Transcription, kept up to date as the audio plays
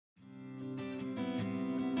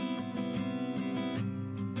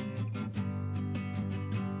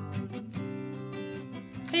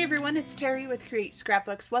everyone, it's Terry with Create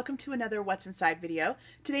Scrapbooks. Welcome to another What's Inside video.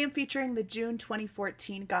 Today I'm featuring the June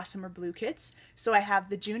 2014 Gossamer Blue kits. So I have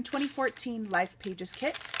the June 2014 Life Pages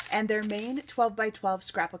kit and their main 12x12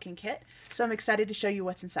 scrapbooking kit. So I'm excited to show you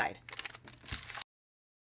what's inside.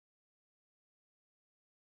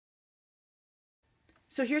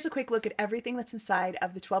 So here's a quick look at everything that's inside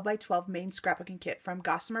of the 12x12 main scrapbooking kit from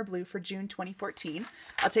Gossamer Blue for June 2014.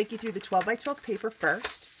 I'll take you through the 12x12 paper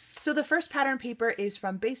first. So the first pattern paper is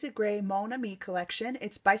from Basic Gray Mon Ami collection.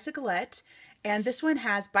 It's Bicyclette, and this one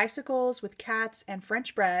has bicycles with cats and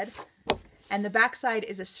French bread, and the back side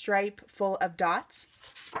is a stripe full of dots.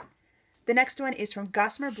 The next one is from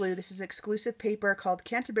Gossamer Blue. This is exclusive paper called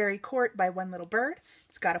Canterbury Court by One Little Bird.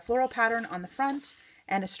 It's got a floral pattern on the front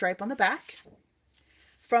and a stripe on the back.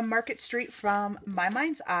 From Market Street from My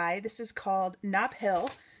Mind's Eye, this is called Knob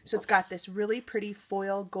Hill. So it's got this really pretty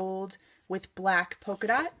foil gold with black polka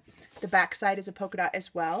dot. The back side is a polka dot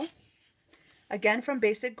as well. Again from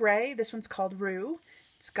Basic Gray, this one's called Rue.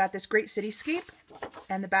 It's got this great cityscape,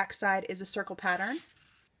 and the back side is a circle pattern.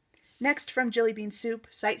 Next from Jelly Bean Soup,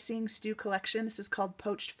 Sightseeing Stew Collection, this is called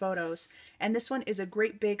Poached Photos. And this one is a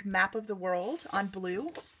great big map of the world on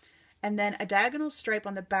blue, and then a diagonal stripe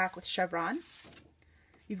on the back with chevron.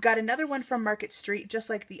 You've got another one from Market Street, just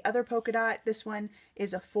like the other polka dot. This one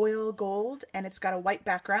is a foil gold, and it's got a white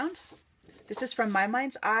background. This is from My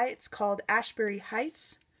Mind's Eye. It's called Ashbury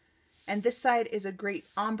Heights. And this side is a great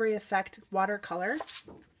ombre effect watercolor.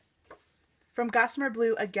 From Gossamer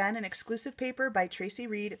Blue, again, an exclusive paper by Tracy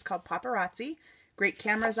Reed. It's called Paparazzi. Great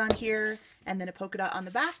cameras on here, and then a polka dot on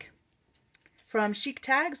the back. From Chic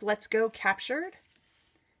Tags, Let's Go Captured.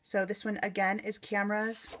 So this one, again, is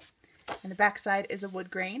cameras, and the back side is a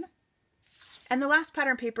wood grain. And the last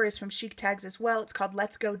pattern paper is from Chic Tags as well. It's called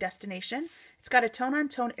Let's Go Destination. It's got a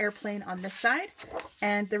tone-on-tone airplane on this side,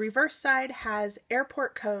 and the reverse side has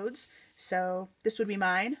airport codes. So this would be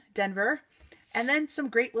mine, Denver, and then some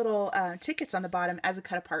great little tickets on the bottom as a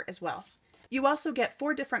cut apart as well. You also get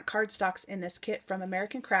 4 different cardstocks in this kit from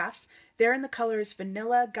American Crafts. They're in the colors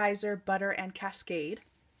Vanilla, Geyser, Butter, and Cascade.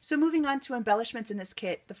 So moving on to embellishments in this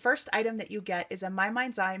kit, the first item that you get is a My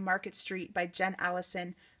Mind's Eye Market Street by Jen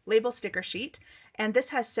Allison label sticker sheet, and this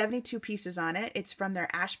has 72 pieces on it. It's from their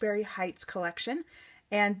Ashbury Heights collection,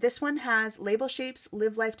 and this one has label shapes,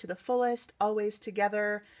 Live Life to the Fullest, Always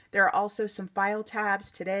Together. There are also some file tabs,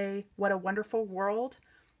 Today, What a Wonderful World,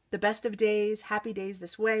 The Best of Days, Happy Days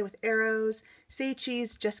This Way with arrows, Say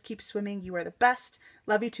Cheese, Just Keep Swimming, You Are the Best,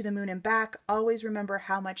 Love You to the Moon and Back, Always Remember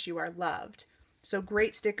How Much You Are Loved. So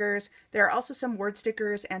great stickers. There are also some word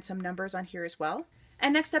stickers and some numbers on here as well.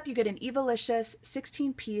 And next up you get an Evalicious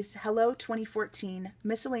 16-piece Hello 2014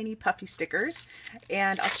 miscellany puffy stickers.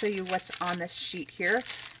 And I'll show you what's on this sheet here.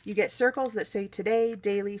 You get circles that say Today,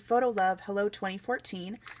 Daily, Photo Love, Hello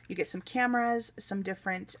 2014. You get some cameras, some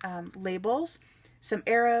different labels, some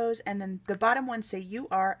arrows, and then the bottom ones say You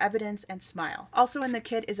Are, Evidence, and Smile. Also in the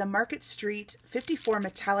kit is a Market Street 54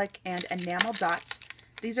 metallic and enamel dots.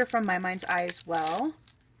 These are from My Mind's Eye as well.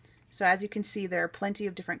 So as you can see, there are plenty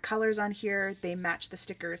of different colors on here. They match the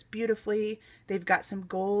stickers beautifully. They've got some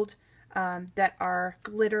gold that are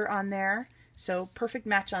glitter on there. So perfect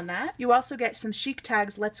match on that. You also get some Chic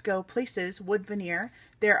Tags Let's Go Places wood veneer.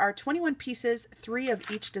 There are 21 pieces, 3 of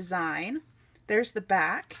each design. There's the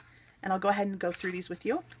back, and I'll go ahead and go through these with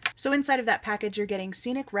you. So inside of that package, you're getting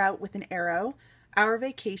Scenic Route with an arrow, Our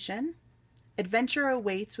Vacation, Adventure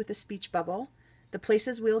Awaits with a speech bubble, The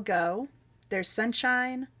Places We'll Go, there's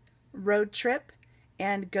Sunshine, Road Trip,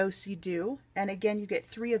 and Go See Do. And again, you get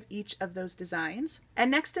 3 of each of those designs. And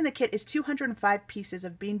next in the kit is 205 pieces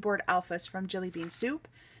of Beanboard Alphas from Jelly Bean Soup.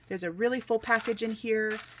 There's a really full package in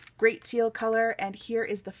here, great teal color, and here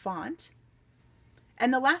is the font.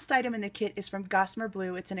 And the last item in the kit is from Gossamer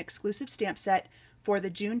Blue. It's an exclusive stamp set for the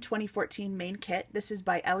June 2014 main kit. This is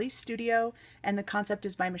by Ellie's Studio, and the concept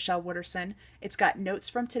is by Michelle Wooderson. It's got Notes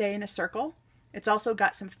from Today in a circle. It's also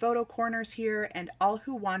got some photo corners here, and All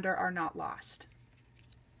Who Wander Are Not Lost.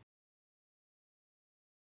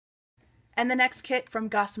 And the next kit from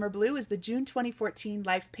Gossamer Blue is the June 2014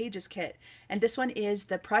 Life Pages kit. And this one is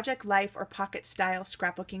the Project Life or Pocket Style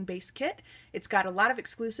Scrapbooking based kit. It's got a lot of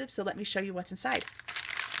exclusives, so let me show you what's inside.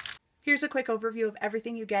 Here's a quick overview of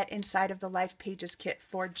everything you get inside of the Life Pages kit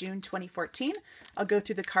for June 2014. I'll go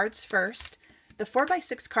through the cards first. The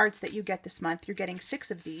 4x6 cards that you get this month, you're getting 6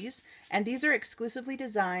 of these, and these are exclusively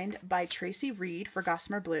designed by Tracy Reed for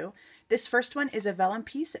Gossamer Blue. This first one is a vellum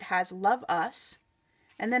piece. It has Love Us,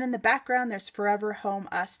 and then in the background there's Forever Home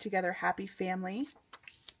Us Together Happy Family.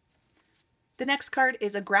 The next card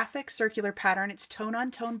is a graphic circular pattern. It's tone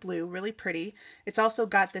on tone blue, really pretty. It's also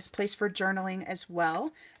got this place for journaling as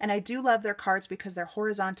well. And I do love their cards because they're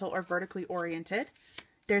horizontal or vertically oriented.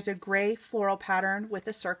 There's a gray floral pattern with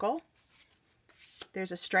a circle.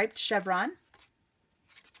 There's a striped chevron.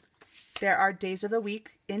 There are days of the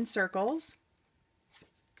week in circles.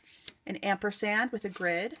 An ampersand with a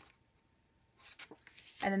grid.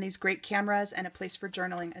 And then these great cameras and a place for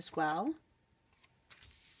journaling as well.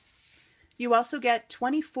 You also get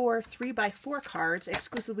 24 3x4 cards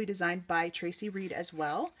exclusively designed by Tracy Reed as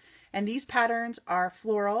well. And these patterns are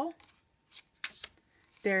floral.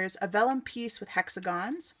 There's a vellum piece with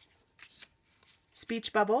hexagons,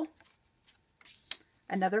 speech bubble,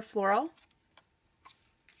 another floral,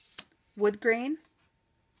 wood grain,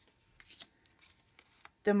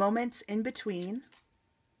 the moments in between,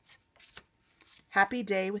 happy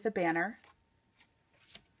day with a banner,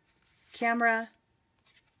 camera,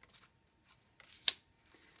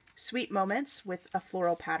 sweet moments with a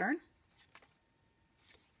floral pattern,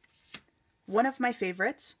 one of my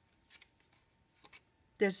favorites,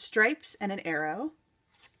 there's stripes and an arrow,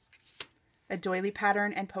 a doily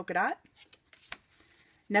pattern and polka dot,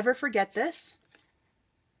 never forget this,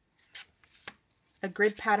 a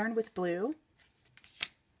grid pattern with blue,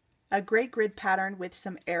 a gray grid pattern with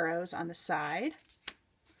some arrows on the side,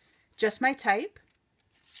 just my type,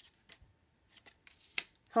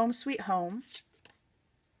 home sweet home,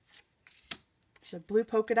 it's a blue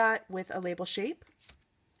polka dot with a label shape,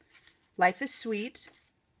 life is sweet,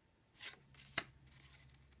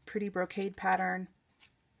 pretty brocade pattern,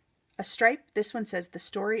 a stripe, this one says the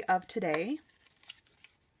story of today,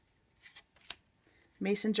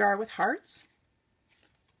 mason jar with hearts,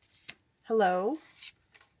 hello,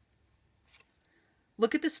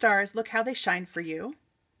 look at the stars, look how they shine for you,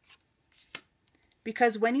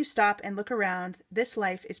 because when you stop and look around, this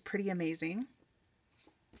life is pretty amazing.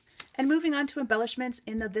 And moving on to embellishments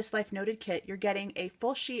in the This Life Noted kit, you're getting a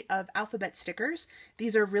full sheet of alphabet stickers.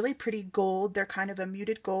 These are really pretty gold. They're kind of a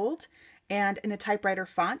muted gold and in a typewriter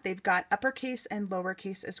font. They've got uppercase and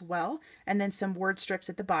lowercase as well, and then some word strips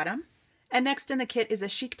at the bottom. And next in the kit is a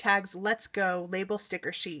Chic Tags Let's Go label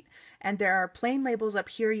sticker sheet. And there are plain labels up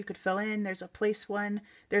here you could fill in. There's a place one.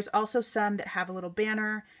 There's also some that have a little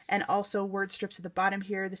banner and also word strips at the bottom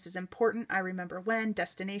here. This is important. I remember when.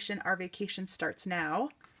 Destination. Our vacation starts now.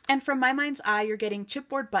 And from My Mind's Eye, you're getting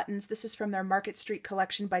chipboard buttons. This is from their Market Street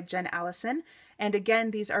collection by Jen Allison. And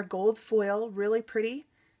again, these are gold foil, really pretty.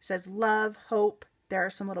 It says love, hope. There are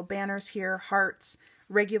some little banners here, hearts,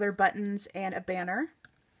 regular buttons, and a banner.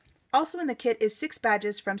 Also in the kit is 6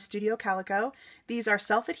 badges from Studio Calico. These are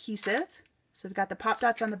self-adhesive. So we've got the pop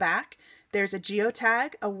dots on the back. There's a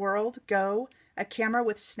geotag, a world, go, a camera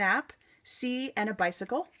with snap, see, and a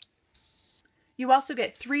bicycle. You also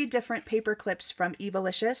get 3 different paper clips from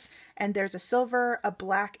Evalicious, and there's a silver, a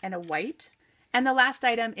black, and a white. And the last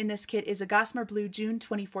item in this kit is a Gossamer Blue June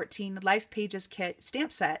 2014 Life Pages Kit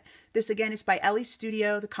stamp set. This again is by Ellie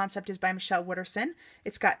Studio. The concept is by Michelle Wooderson.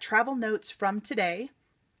 It's got travel notes from today,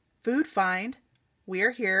 food find,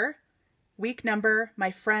 we're here, week number, my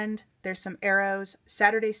friend, there's some arrows,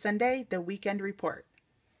 Saturday, Sunday, the weekend report.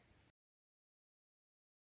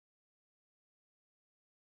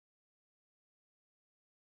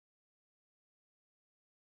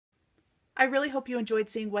 I really hope you enjoyed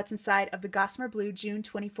seeing what's inside of the Gossamer Blue June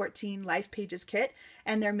 2014 Life Pages kit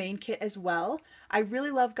and their main kit as well. I really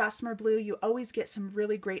love Gossamer Blue. You always get some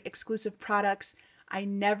really great exclusive products. I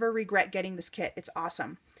never regret getting this kit. It's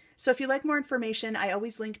awesome. So if you'd like more information, I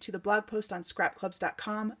always link to the blog post on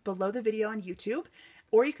scrapclubs.com below the video on YouTube,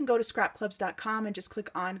 or you can go to scrapclubs.com and just click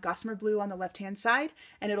on Gossamer Blue on the left-hand side,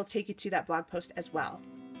 and it'll take you to that blog post as well.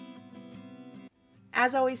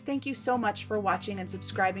 As always, thank you so much for watching and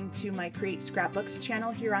subscribing to my Create Scrapbooks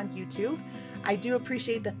channel here on YouTube. I do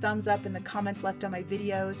appreciate the thumbs up and the comments left on my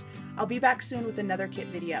videos. I'll be back soon with another kit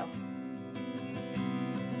video.